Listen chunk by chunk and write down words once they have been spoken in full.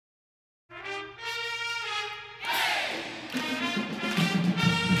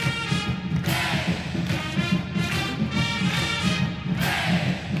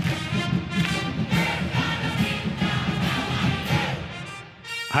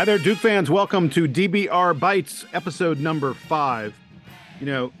Hi there, Duke fans. Welcome to DBR Bites, episode number 5. You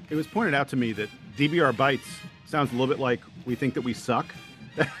know, it was pointed out to me that DBR Bites sounds a little bit like we think that we suck.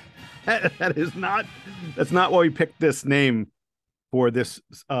 That's not why we picked this name for this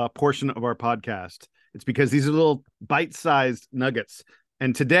portion of our podcast. It's because these are little bite-sized nuggets.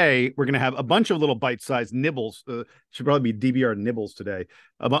 And today we're going to have a bunch of little bite-sized nibbles. Should probably be DBR nibbles today.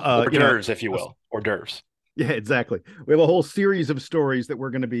 Hors d'oeuvres, if you will, hors d'oeuvres. Yeah, exactly. We have a whole series of stories that we're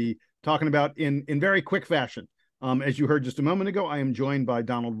going to be talking about in very quick fashion. As you heard just a moment ago, I am joined by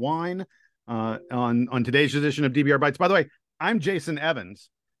Donald Wine on today's edition of DBR Bites. By the way, I'm Jason Evans.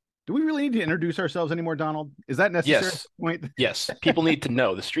 Do we really need to introduce ourselves anymore, Donald? Is that necessary at Yes. this point? Yes. People need to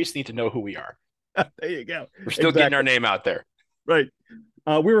know. The streets need to know who we are. There you go. We're still getting our name out there. Right.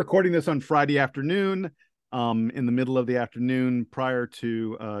 We're recording this on Friday afternoon, in the middle of the afternoon prior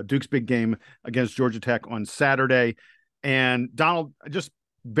to Duke's big game against Georgia Tech on Saturday. And Donald, just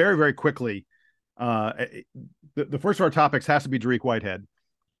very, very quickly, the first of our topics has to be Dariq Whitehead.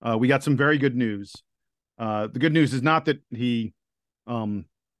 We got some very good news. The good news is not that he's not going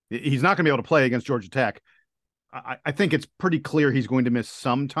to be able to play against Georgia Tech. I think it's pretty clear he's going to miss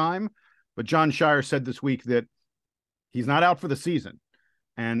some time. But John Shire said this week that he's not out for the season.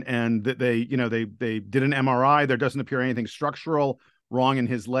 And that they did an MRI. There doesn't appear anything structural wrong in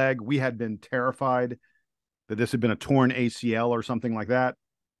his leg. We had been terrified that this had been a torn ACL or something like that.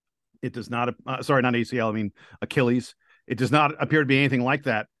 It does not. Sorry, not ACL. I mean Achilles. It does not appear to be anything like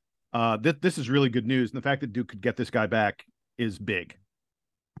that. This is really good news, and the fact that Duke could get this guy back is big.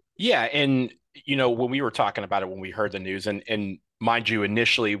 Yeah, and when we were talking about it when we heard the news, and mind you,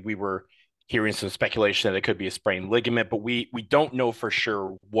 initially we were hearing some speculation that it could be a sprained ligament, but we don't know for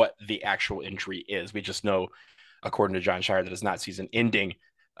sure what the actual injury is. We just know, according to John Shire, that it's not season ending.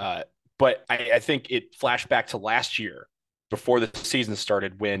 But I think it flashed back to last year before the season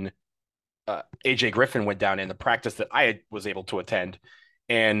started when AJ Griffin went down in the practice that I was able to attend.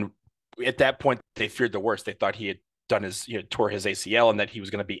 And at that point, they feared the worst. They thought he had tore his ACL and that he was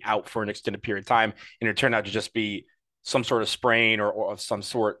going to be out for an extended period of time. And it turned out to just be some sort of sprain or of some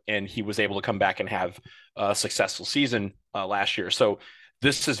sort, and he was able to come back and have a successful season last year. So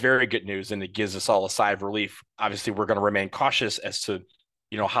this is very good news, and it gives us all a sigh of relief. Obviously, we're going to remain cautious as to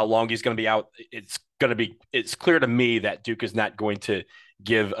how long he's going to be out. It's clear to me that Duke is not going to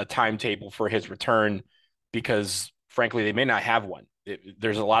give a timetable for his return because, frankly, they may not have one.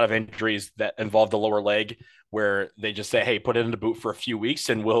 There's a lot of injuries that involve the lower leg where they just say, "Hey, put it in the boot for a few weeks,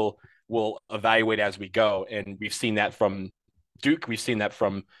 and we'll evaluate as we go." And we've seen that from Duke. We've seen that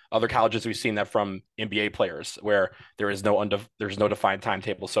from other colleges. We've seen that from NBA players where there's no defined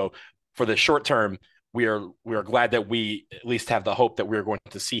timetable. So for the short term, we are glad that we at least have the hope that we're going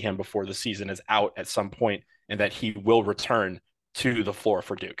to see him before the season is out at some point and that he will return to the floor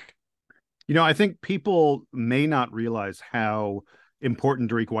for Duke. I think people may not realize how important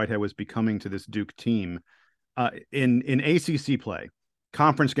Dariq Whitehead was becoming to this Duke team in ACC play.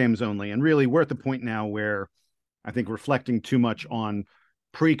 Conference games only. And really, we're at the point now where I think reflecting too much on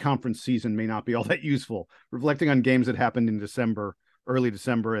pre-conference season may not be all that useful. Reflecting on games that happened in December, early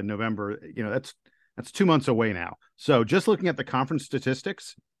December and November, that's 2 months away now. So just looking at the conference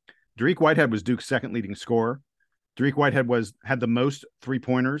statistics, Dariq Whitehead was Duke's second leading scorer. Dariq Whitehead had the most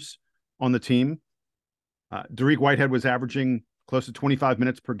three-pointers on the team. Dariq Whitehead was averaging close to 25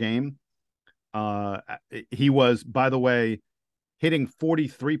 minutes per game. He was, by the way, hitting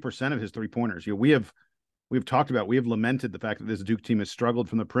 43% of his three-pointers. We've lamented the fact that this Duke team has struggled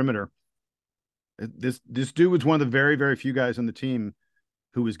from the perimeter. This dude was one of the very, very few guys on the team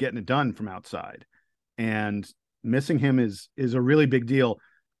who was getting it done from outside. And missing him is a really big deal.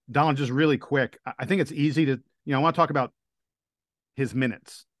 Donald, just really quick, I think it's easy to, I want to talk about his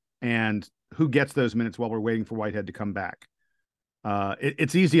minutes and who gets those minutes while we're waiting for Whitehead to come back.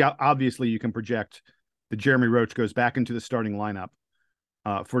 It's easy. Obviously, you can project that Jeremy Roach goes back into the starting lineup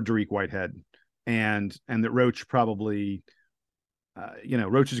for Dariq Whitehead, and that Roach probably,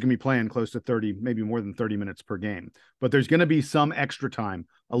 Roach is going to be playing close to 30, maybe more than 30 minutes per game. But there's going to be some extra time,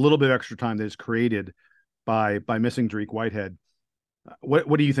 a little bit of extra time that is created by missing Dariq Whitehead.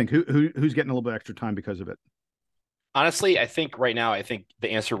 What do you think? Who's getting a little bit extra time because of it? Honestly, I think right now,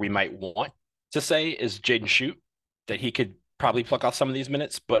 the answer we might want to say is Jaden Schutt, that he could probably pluck off some of these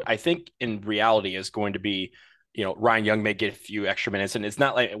minutes. But I think in reality is going to be, Ryan Young may get a few extra minutes. And it's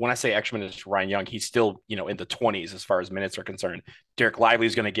not like when I say extra minutes to Ryan Young, he's still, in the 20s as far as minutes are concerned. Derek Lively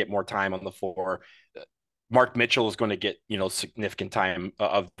is going to get more time on the floor. Mark Mitchell is going to get, significant time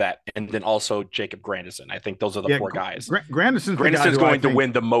of that. And then also Jacob Grandison. I think those are the Yeah, four guys. Grandison's the guy Grandison's who I going to think,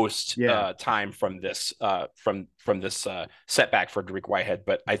 win the most yeah, time from this setback for Dariq Whitehead.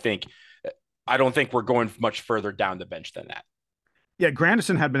 But I don't think we're going much further down the bench than that. yeah.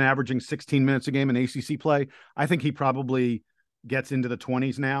 Grandison had been averaging 16 minutes a game in ACC play. I think he probably gets into the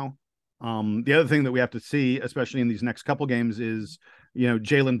 20s now. The other thing that we have to see, especially in these next couple games, is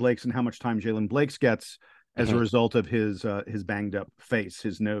Jalen Blake's and how much time Jalen Blake's gets as a result of his banged up face,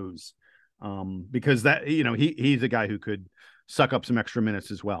 his nose, because that he's a guy who could suck up some extra minutes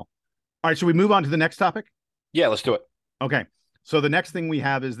as well. All right, so we move on to the next topic. Yeah, let's do it. Okay, so the next thing we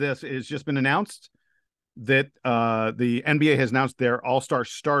have is this: it's just been announced that the NBA has announced their All-Star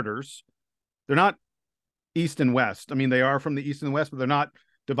starters. They're not East and West. I mean, they are from the East and the West, but they're not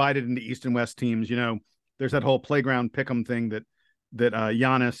divided into East and West teams. There's that whole playground pick'em thing that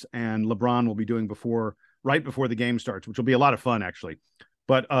Giannis and LeBron will be doing right before the game starts, which will be a lot of fun, actually.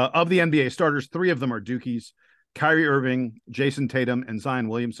 But of the NBA starters, 3 of them are Dukies. Kyrie Irving, Jason Tatum, and Zion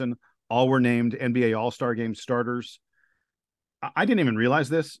Williamson all were named NBA All-Star Game starters. I didn't even realize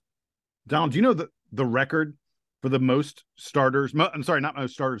this. Donald, do you know the record for the most starters? I'm sorry, not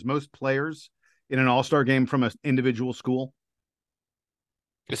most starters, most players in an All-Star game from an individual school?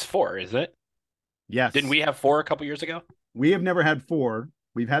 It's 4, isn't it? Yes. Didn't we have 4 a couple years ago? We have never had 4.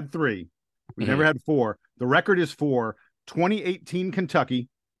 We've had 3. We've never had 4. The record is 4. 2018 Kentucky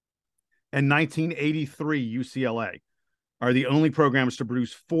and 1983 UCLA are the only programs to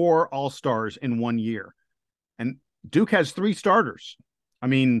produce 4 All-Stars in 1 year. And Duke has 3 starters. I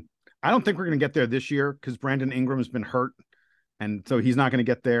mean, I don't think we're going to get there this year because Brandon Ingram has been hurt, and so he's not going to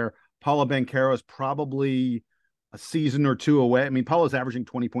get there. Paolo Banchero is probably a season or 2 away. I mean, Paolo's averaging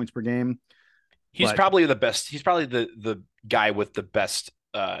 20 points per game. He's probably the best. He's probably the guy with the best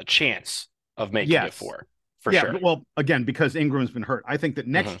chance of making it for sure. Well, again, because Ingram's been hurt, I think that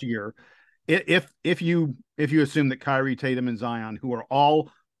next year, if you assume that Kyrie, Tatum, and Zion, who are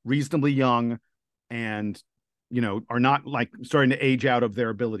all reasonably young and are not like starting to age out of their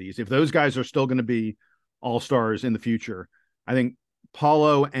abilities, if those guys are still going to be all-stars in the future, I think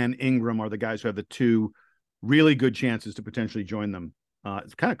Paolo and Ingram are the guys who have the 2 really good chances to potentially join them.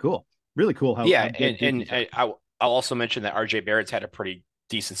 It's kind of cool. Really cool. I'll also mention that RJ Barrett's had a pretty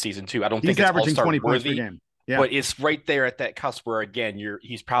decent season too. I don't think he's it's averaging all-star 20 worthy, points per game. Yeah. But it's right there at that cusp where, again,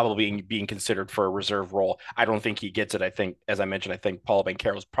 he's probably being considered for a reserve role. I don't think he gets it. I think, as I mentioned, I think Paolo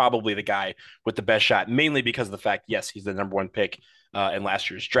Banchero is probably the guy with the best shot, mainly because of the fact, yes, he's the number 1 pick in last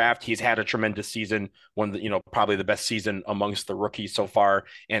year's draft. He's had a tremendous season, probably the best season amongst the rookies so far,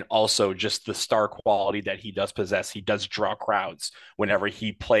 and also just the star quality that he does possess. He does draw crowds whenever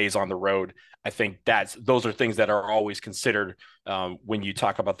he plays on the road. I think those are things that are always considered when you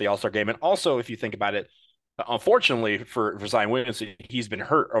talk about the All-Star game. And also, if you think about it, unfortunately for Zion Williamson, he's been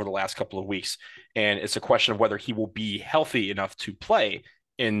hurt over the last couple of weeks, and it's a question of whether he will be healthy enough to play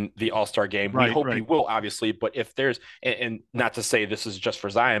in the All-Star game. We hope he will, obviously, but if there's, and not to say this is just for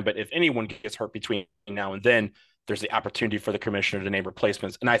Zion, but if anyone gets hurt between now and then, there's the opportunity for the commissioner to name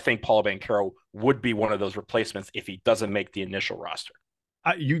replacements. And I think Paolo Banchero would be one of those replacements if he doesn't make the initial roster.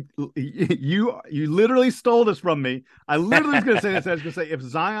 You literally stole this from me. I literally was going to say this. I was going to say, if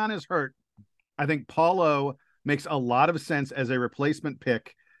Zion is hurt, I think Paolo makes a lot of sense as a replacement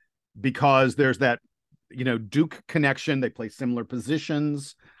pick because there's that, Duke connection. They play similar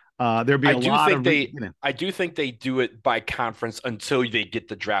positions. There'd be a lot of. I do think they do it by conference until they get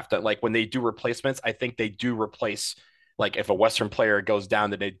the draft. Like when they do replacements, I think they do replace. Like if a Western player goes down,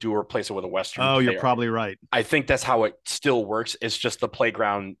 then they do replace it with a Western player. You're probably right. I think that's how it still works. It's just the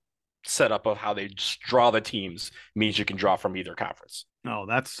playground setup of how they draw the teams means you can draw from either conference. Oh,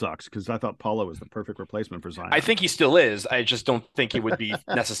 that sucks because I thought Paolo was the perfect replacement for Zion. I think he still is. I just don't think he would be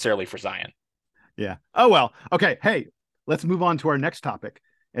necessarily for Zion. Yeah. Oh, well. Okay. Hey, let's move on to our next topic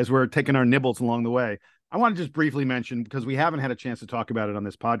as we're taking our nibbles along the way. I want to just briefly mention, because we haven't had a chance to talk about it on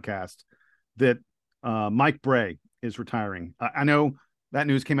this podcast, that Mike Brey is retiring. I know that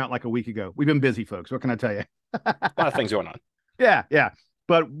news came out like a week ago. We've been busy, folks. What can I tell you? A lot of things going on. Yeah.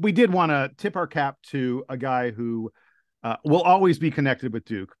 But we did want to tip our cap to a guy who will always be connected with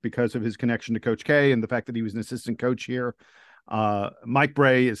Duke because of his connection to Coach K and the fact that he was an assistant coach here. Mike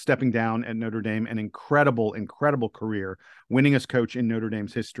Brey is stepping down at Notre Dame, an incredible career, winningest coach in Notre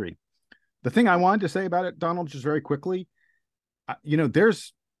Dame's history. The thing I wanted to say about it, Donald, just very quickly,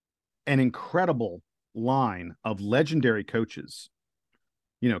 there's an incredible line of legendary coaches,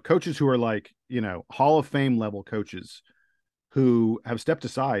 coaches who are like, Hall of Fame level coaches who have stepped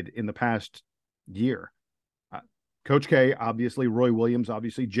aside in the past year. Coach K, obviously, Roy Williams,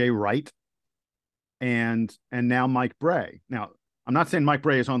 obviously, Jay Wright. and now Mike Brey. Now, I'm not saying Mike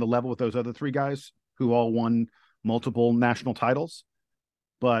Brey is on the level with those other three guys who all won multiple national titles,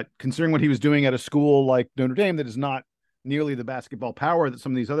 but considering what he was doing at a school like Notre Dame that is not nearly the basketball power that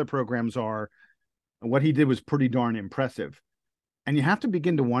some of these other programs are, what he did was pretty darn impressive. And you have to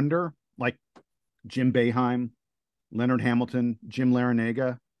begin to wonder, like Jim Boeheim, Leonard Hamilton, Jim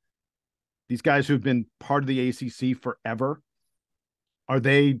Larinaga, these guys who've been part of the ACC forever, are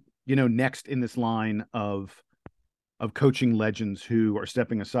they, next in this line of coaching legends who are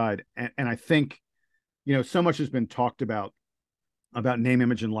stepping aside? And I think, so much has been talked about name,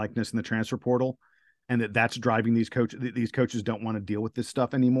 image, and likeness in the transfer portal, and that's driving these coaches. These coaches don't want to deal with this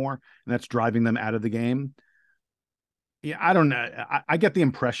stuff anymore, and that's driving them out of the game. Yeah, I don't know. I get the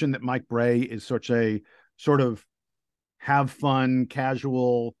impression that Mike Brey is such a sort of have fun,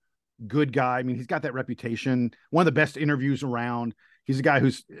 casual, good guy. I mean, he's got that reputation. One of the best interviews around. He's a guy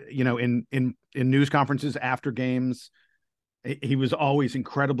who's, in news conferences after games, he was always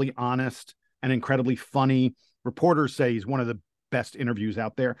incredibly honest and incredibly funny. Reporters say he's one of the best interviews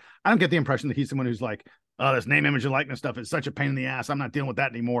out there. I don't get the impression that he's someone who's like, oh, this name, image, and likeness stuff is such a pain in the ass. I'm not dealing with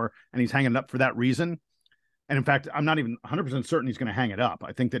that anymore. And he's hanging it up for that reason. And in fact, I'm not even 100% certain he's going to hang it up.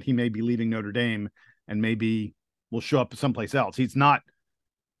 I think that he may be leaving Notre Dame and maybe will show up someplace else. He's not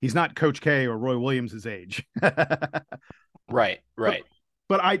Coach K or Roy Williams' age. Right.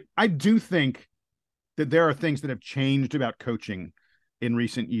 But I do think that there are things that have changed about coaching in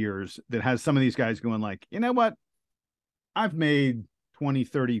recent years that has some of these guys going like, you know what? I've made 20,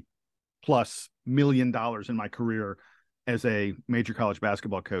 30 plus $1 million in my career as a major college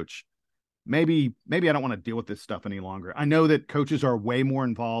basketball coach. Maybe I don't want to deal with this stuff any longer. I know that coaches are way more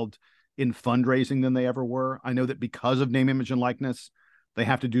involved in fundraising than they ever were. I know that because of name, image, and likeness, they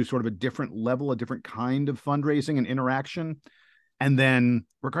have to do sort of a different level, a different kind of fundraising and interaction. And then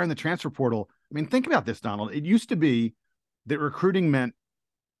regarding the transfer portal, I mean, think about this, Donald. It used to be that recruiting meant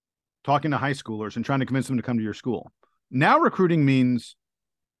talking to high schoolers and trying to convince them to come to your school. Now recruiting means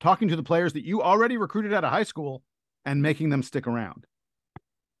talking to the players that you already recruited out of high school and making them stick around.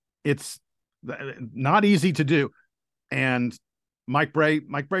 It's not easy to do. And Mike Brey's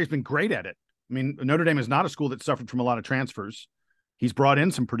been great at it. I mean, Notre Dame is not a school that suffered from a lot of transfers. He's brought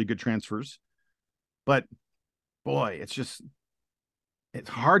in some pretty good transfers, but boy, it's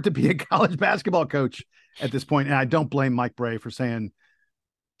hard to be a college basketball coach at this point. And I don't blame Mike Brey for saying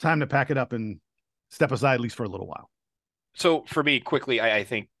time to pack it up and step aside, at least for a little while. So for me, quickly, I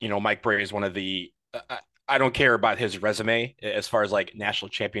think, Mike Brey is one of the, I don't care about his resume as far as like national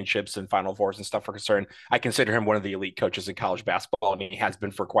championships and Final Fours and stuff are concerned. I consider him one of the elite coaches in college basketball, and he has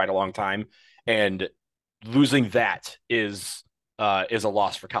been for quite a long time. And losing that is a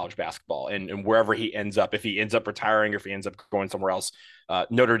loss for college basketball. And wherever he ends up, if he ends up retiring or if he ends up going somewhere else,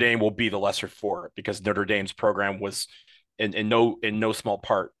 Notre Dame will be the lesser for it, because Notre Dame's program was in no small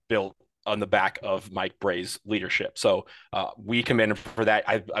part built on the back of Mike Brey's leadership. So we commend him for that.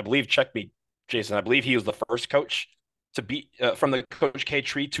 I believe, check me, Jason, I believe he was the first coach to beat from the Coach K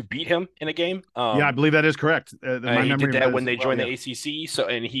tree to beat him in a game. Yeah, I believe that is correct. He did that when they joined the ACC. So,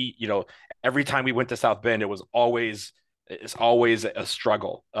 and he, every time we went to South Bend, it's always a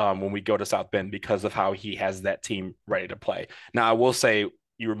struggle when we go to South Bend because of how he has that team ready to play. Now, I will say,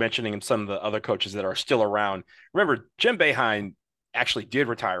 you were mentioning some of the other coaches that are still around. Remember, Jim Boeheim actually did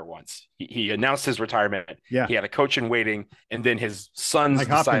retire once. He announced his retirement. Yeah. He had a coach in waiting, and then his sons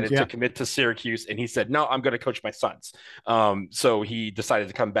decided to commit to Syracuse, and he said, no, I'm going to coach my sons. So he decided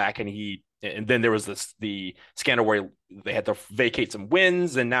to come back, and then there was the scandal where they had to vacate some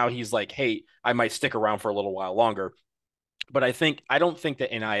wins, and now he's like, hey, I might stick around for a little while longer. But I don't think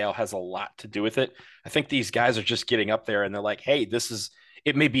that NIL has a lot to do with it. I think these guys are just getting up there and they're like, hey,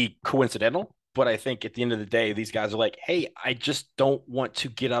 it may be coincidental, but I think at the end of the day, these guys are like, hey, I just don't want to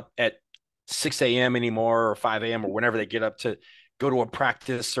get up at 6 a.m. anymore, or 5 a.m. or whenever they get up to go to a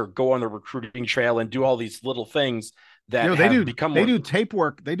practice or go on the recruiting trail and do all these little things that they do tape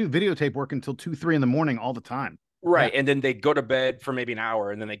work. They do videotape work until 2, 3 in the morning all the time. Right. Yeah. And then they go to bed for maybe an hour,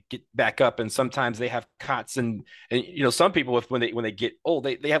 and then they get back up. And sometimes they have cots and some people when they get old,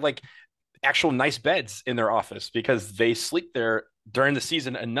 they have like actual nice beds in their office because they sleep there during the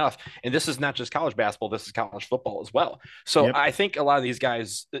season enough. And this is not just college basketball, this is college football as well. So yep. I think a lot of these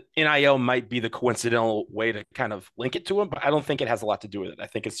guys, NIL might be the coincidental way to kind of link it to them, but I don't think it has a lot to do with it. I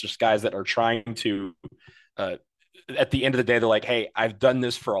think it's just guys that are trying to, at the end of the day, they're like, hey, I've done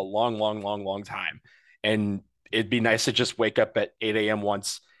this for a long, long, long, long time. And it'd be nice to just wake up at 8 a.m.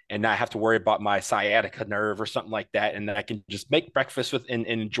 once and not have to worry about my sciatica nerve or something like that. And then I can just make breakfast and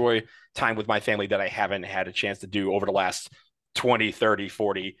enjoy time with my family that I haven't had a chance to do over the last 20, 30,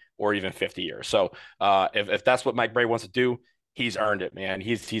 40, or even 50 years. So if that's what Mike Brey wants to do, he's earned it, man.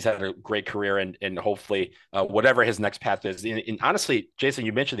 He's had a great career, and hopefully whatever his next path is. And honestly, Jason,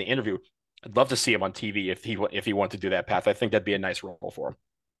 you mentioned the interview. I'd love to see him on TV if he wanted to do that path. I think that'd be a nice role for him.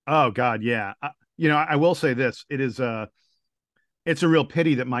 Oh God, yeah. I will say this: it's a real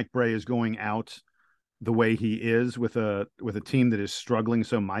pity that Mike Brey is going out the way he is with a team that is struggling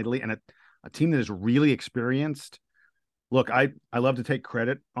so mightily, and a team that is really experienced. Look, I love to take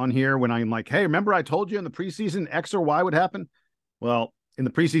credit on here when I'm like, hey, remember I told you in the preseason X or Y would happen? Well, in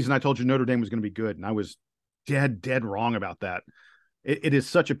the preseason, I told you Notre Dame was going to be good, and I was dead wrong about that. It is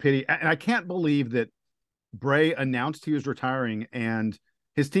such a pity, and I can't believe that Brey announced he was retiring, and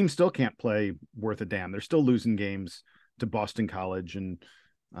his team still can't play worth a damn. They're still losing games to Boston College, and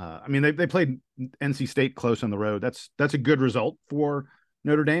I mean they played NC State close on the road. That's a good result for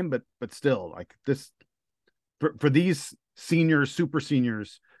Notre Dame, but still, like this for these seniors, super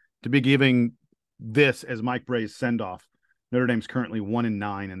seniors, to be giving this as Mike Brey's send off. Notre Dame's currently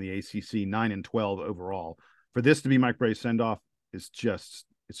 1-9 in the ACC, 9-12 overall. For this to be Mike Brey's send off is just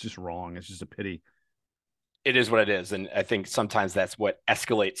wrong. It's just a pity. It is what it is, and I think sometimes that's what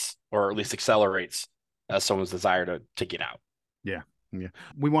escalates or at least accelerates someone's desire to get out. Yeah.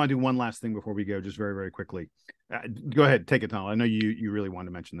 We want to do one last thing before we go, just very, very quickly. Go ahead, take it, Tom. I know you really wanted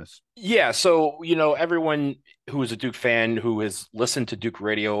to mention this. Yeah, so everyone who is a Duke fan who has listened to Duke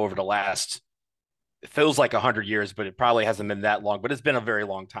radio over the last, it feels like 100 years, but it probably hasn't been that long, but it's been a very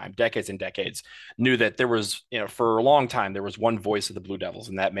long time, decades and decades, knew that there was, for a long time, there was one voice of the Blue Devils,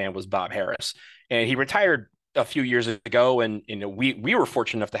 and that man was Bob Harris. And he retired a few years ago, and we were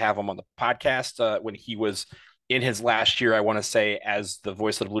fortunate enough to have him on the podcast when he was in his last year, I want to say, as the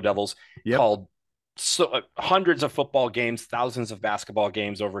voice of the Blue Devils. Yep. Called hundreds of football games, thousands of basketball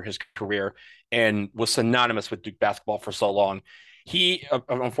games over his career, and was synonymous with Duke basketball for so long. He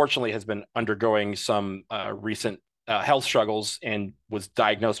unfortunately has been undergoing some recent health struggles and was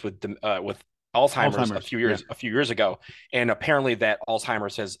diagnosed with Alzheimer's a few years ago, and apparently that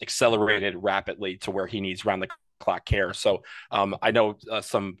Alzheimer's has accelerated rapidly to where he needs round the clock care. So I know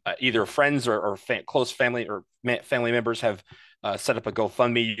some either friends or close family or family members have set up a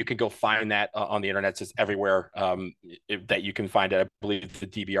GoFundMe. You can go find that on the internet. It's everywhere that you can find it. I believe the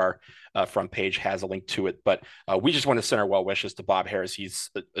DBR front page has a link to it. But we just want to send our well wishes to Bob Harris.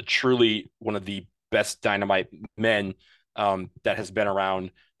 He's a truly one of the best dynamite men that has been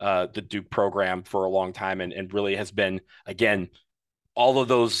around the Duke program for a long time, and really has been, again, all of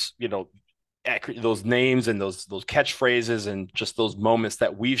those, those names and those catchphrases and just those moments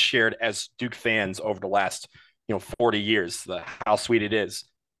that we've shared as Duke fans over the last 40 years. How sweet it is.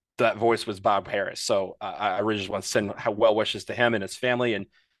 That voice was Bob Harris. So I really just want to send well wishes to him and his family, and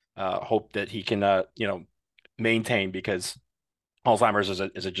hope that he can maintain, because Alzheimer's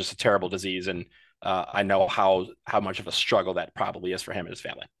is just a terrible disease, and I know how much of a struggle that probably is for him and his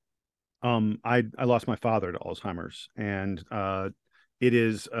family. I lost my father to Alzheimer's, and it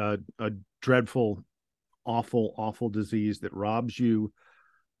is a dreadful, awful disease that robs you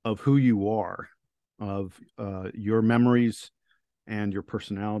of who you are, of your memories and your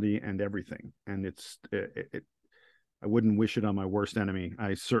personality and everything. And I wouldn't wish it on my worst enemy.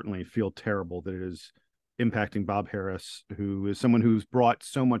 I certainly feel terrible that it is impacting Bob Harris, who is someone who's brought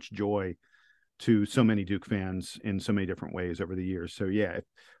so much joy to so many Duke fans in so many different ways over the years. So yeah,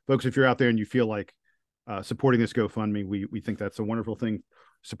 folks, if you're out there and you feel like supporting this GoFundMe, we think that's a wonderful thing.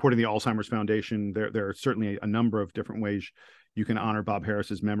 Supporting the Alzheimer's Foundation, there are certainly a number of different ways you can honor Bob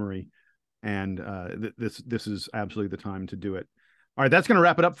Harris's memory, and this is absolutely the time to do it. All right, that's going to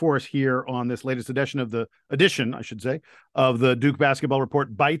wrap it up for us here on this latest edition of the Duke Basketball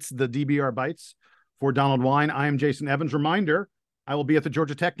Report Bites, the DBR Bites. For Donald Wine, I am Jason Evans. Reminder, I will be at the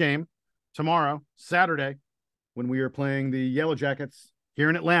Georgia Tech game tomorrow, Saturday, when we are playing the Yellow Jackets here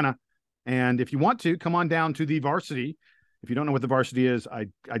in Atlanta. And if you want to, come on down to the Varsity. If you don't know what the Varsity is, I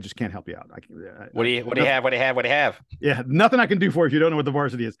just can't help you out. What do you have? Yeah, nothing I can do for you if you don't know what the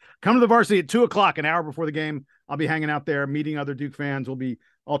Varsity is. Come to the Varsity at 2:00, an hour before the game. I'll be hanging out there, meeting other Duke fans. We'll be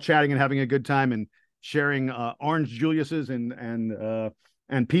all chatting and having a good time and sharing orange Julius's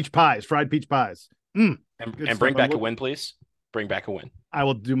and peach pies, fried peach pies. And bring back a win, please. Bring back a win. I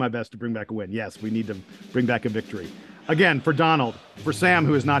will do my best to bring back a win. Yes, we need to bring back a victory. Again, for Donald, for Sam,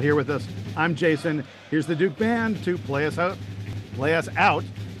 who is not here with us, I'm Jason. Here's the Duke Band to play us out,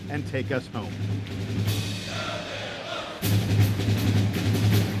 and take us home.